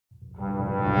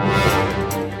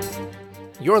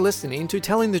You're listening to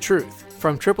Telling the Truth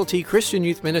from Triple T Christian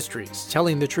Youth Ministries,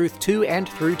 telling the truth to and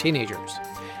through teenagers.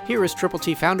 Here is Triple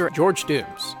T founder George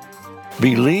Dooms.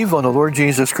 Believe on the Lord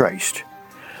Jesus Christ.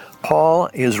 Paul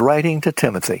is writing to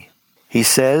Timothy. He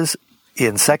says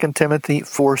in 2 Timothy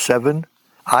 4:7,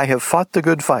 I have fought the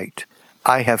good fight.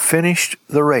 I have finished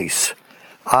the race.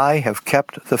 I have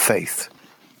kept the faith.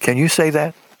 Can you say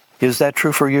that? Is that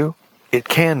true for you? It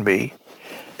can be.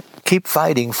 Keep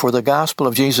fighting for the gospel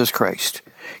of Jesus Christ.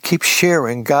 Keep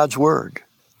sharing God's word.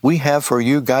 We have for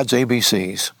you God's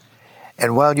ABCs.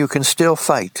 And while you can still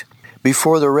fight,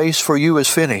 before the race for you is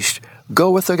finished,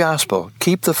 go with the gospel.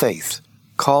 Keep the faith.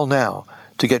 Call now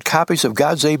to get copies of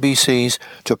God's ABCs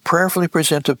to prayerfully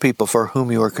present to people for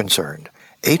whom you are concerned.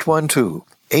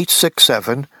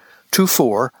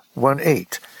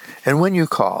 812-867-2418. And when you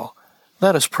call,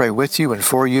 let us pray with you and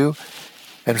for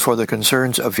the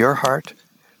concerns of your heart.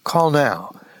 Call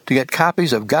now to get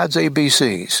copies of God's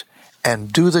ABCs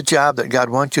and do the job that God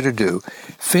wants you to do.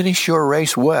 Finish your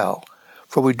race well,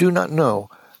 for we do not know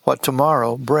what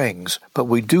tomorrow brings, but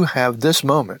we do have this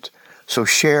moment. So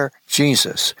share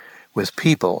Jesus with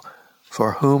people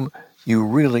for whom you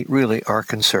really, really are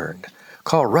concerned.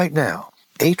 Call right now,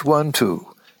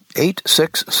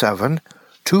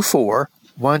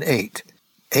 812-867-2418.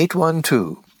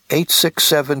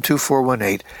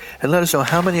 812-867-2418, and let us know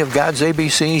how many of God's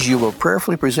ABCs you will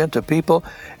prayerfully present to people,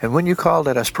 and when you call,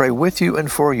 let us pray with you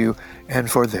and for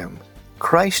them.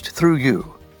 Christ through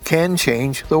you can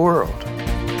change the world.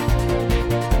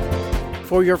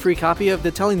 For your free copy of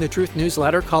the Telling the Truth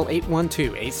newsletter, call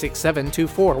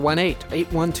 812-867-2418,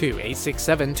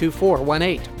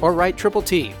 812-867-2418, or write Triple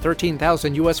T,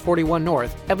 13,000 U.S. 41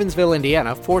 North, Evansville,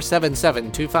 Indiana,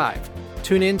 47725.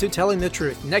 Tune in to Telling the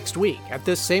Truth next week at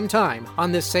this same time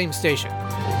on this same station.